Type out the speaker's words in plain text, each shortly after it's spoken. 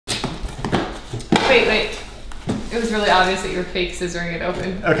Wait. It was really obvious that you were fake scissoring it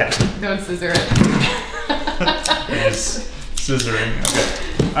open. Okay. Don't scissor it. Just scissoring.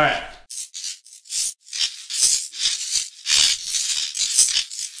 Okay. All right.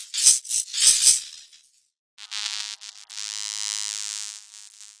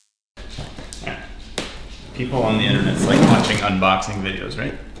 People on the internet like watching unboxing videos,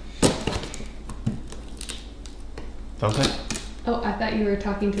 right? Don't they? Oh, I thought you were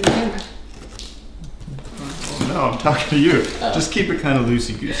talking to the camera. Oh, no, I'm talking to you. Oh. Just keep it kind of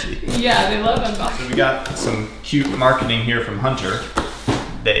loosey-goosey. Yeah, they love unboxing. So we got some cute marketing here from Hunter.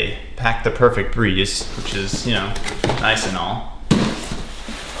 They pack the perfect breeze, which is, you know, nice and all.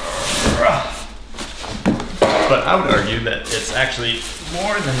 But I would argue that it's actually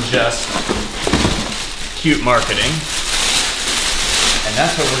more than just cute marketing. And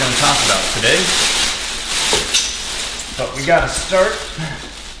that's what we're going to talk about today. But we got to start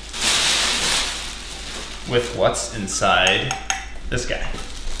with what's inside this guy.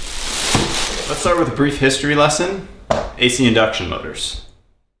 Let's start with a brief history lesson. AC induction motors.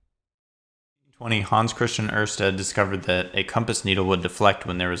 In 1920, Hans Christian Ørsted discovered that a compass needle would deflect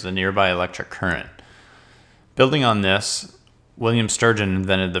when there was a nearby electric current. Building on this, William Sturgeon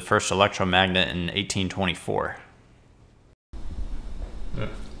invented the first electromagnet in 1824.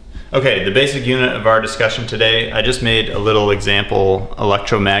 Okay, the basic unit of our discussion today, I just made a little example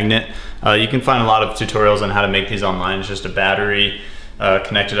electromagnet. You can find a lot of tutorials on how to make these online. It's just a battery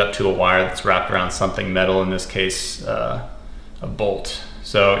connected up to a wire that's wrapped around something metal, in this case a bolt.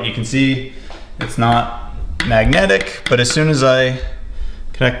 So you can see it's not magnetic, but as soon as I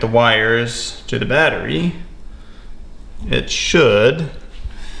connect the wires to the battery, it should,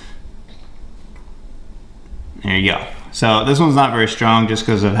 there you go. So this one's not very strong just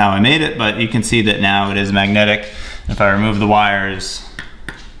because of how I made it, but you can see that now it is magnetic. If I remove the wires,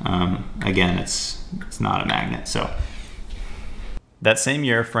 again, it's not a magnet. So that same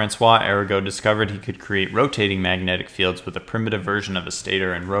year, Francois Arago discovered he could create rotating magnetic fields with a primitive version of a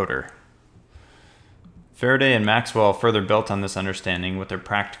stator and rotor. Faraday and Maxwell further built on this understanding with their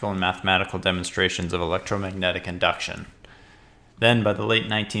practical and mathematical demonstrations of electromagnetic induction. Then, by the late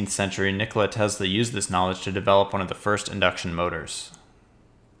 19th century, Nikola Tesla used this knowledge to develop one of the first induction motors.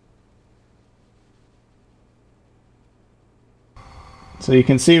 So you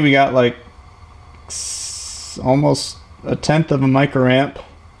can see we got like almost a tenth of a microamp,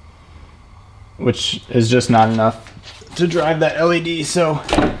 which is just not enough to drive that LED. So,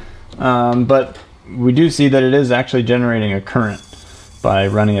 but we do see that it is actually generating a current by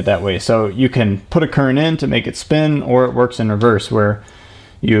running it that way. So you can put a current in to make it spin, or it works in reverse where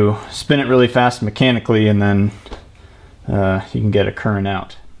you spin it really fast mechanically and then you can get a current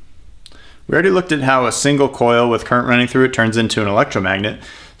out. We already looked at how a single coil with current running through it turns into an electromagnet.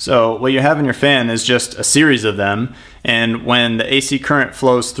 So what you have in your fan is just a series of them, and when the AC current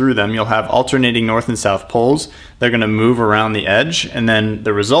flows through them, you'll have alternating north and south poles. They're going to move around the edge, and then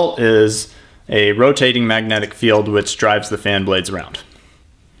the result is a rotating magnetic field which drives the fan blades around.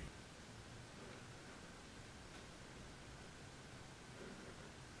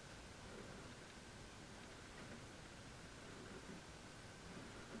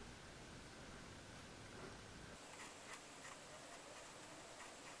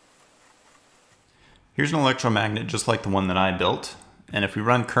 Here's an electromagnet just like the one that I built, and if we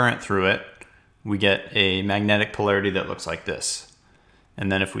run current through it, we get a magnetic polarity that looks like this.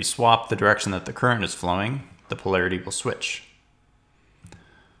 And then if we swap the direction that the current is flowing, the polarity will switch.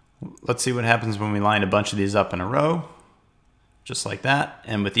 Let's see what happens when we line a bunch of these up in a row, just like that.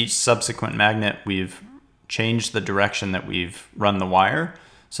 And with each subsequent magnet, we've changed the direction that we've run the wire,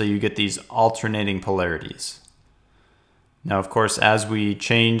 so you get these alternating polarities. Now, of course, as we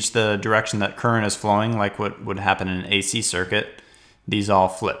change the direction that current is flowing, like what would happen in an AC circuit, these all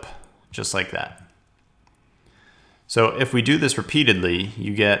flip, just like that. So if we do this repeatedly,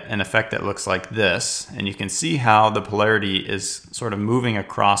 you get an effect that looks like this, and you can see how the polarity is sort of moving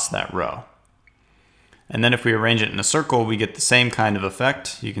across that row. And then if we arrange it in a circle, we get the same kind of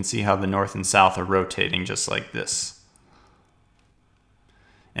effect. You can see how the north and south are rotating just like this.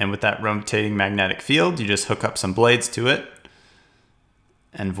 And with that rotating magnetic field, you just hook up some blades to it,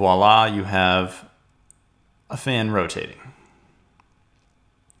 and voila, you have a fan rotating.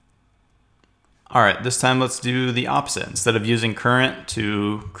 All right, this time let's do the opposite. Instead of using current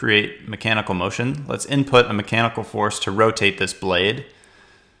to create mechanical motion, let's input a mechanical force to rotate this blade,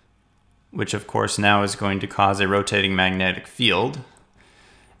 which of course now is going to cause a rotating magnetic field.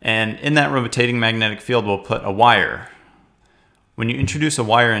 And in that rotating magnetic field, we'll put a wire. When you introduce a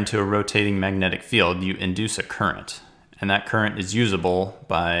wire into a rotating magnetic field, you induce a current, and that current is usable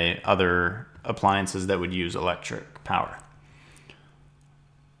by other appliances that would use electric power.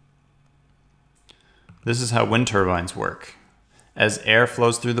 This is how wind turbines work. As air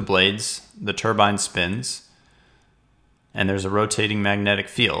flows through the blades, the turbine spins, and there's a rotating magnetic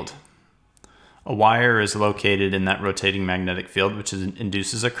field. A wire is located in that rotating magnetic field, which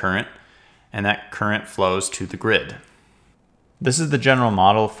induces a current, and that current flows to the grid. This is the general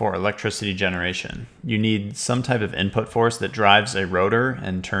model for electricity generation. You need some type of input force that drives a rotor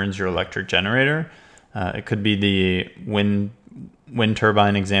and turns your electric generator. It could be the wind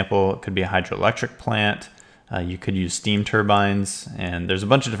turbine example. It could be a hydroelectric plant. You could use steam turbines, and there's a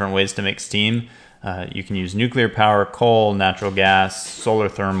bunch of different ways to make steam. You can use nuclear power, coal, natural gas, solar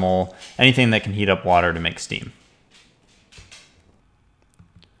thermal, anything that can heat up water to make steam.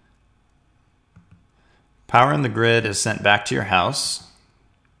 Power in the grid is sent back to your house,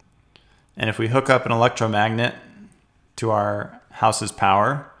 and if we hook up an electromagnet to our house's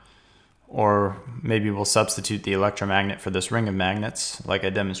power, or maybe we'll substitute the electromagnet for this ring of magnets like I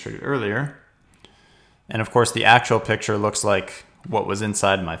demonstrated earlier, and of course the actual picture looks like what was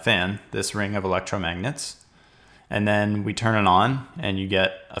inside my fan, this ring of electromagnets, and then we turn it on and you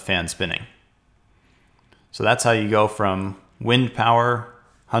get a fan spinning. So that's how you go from wind power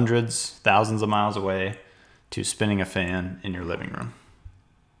hundreds, thousands of miles away to spinning a fan in your living room.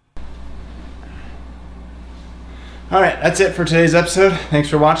 All right, that's it for today's episode. Thanks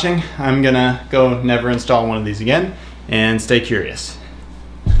for watching. I'm gonna go never install one of these again, and stay curious.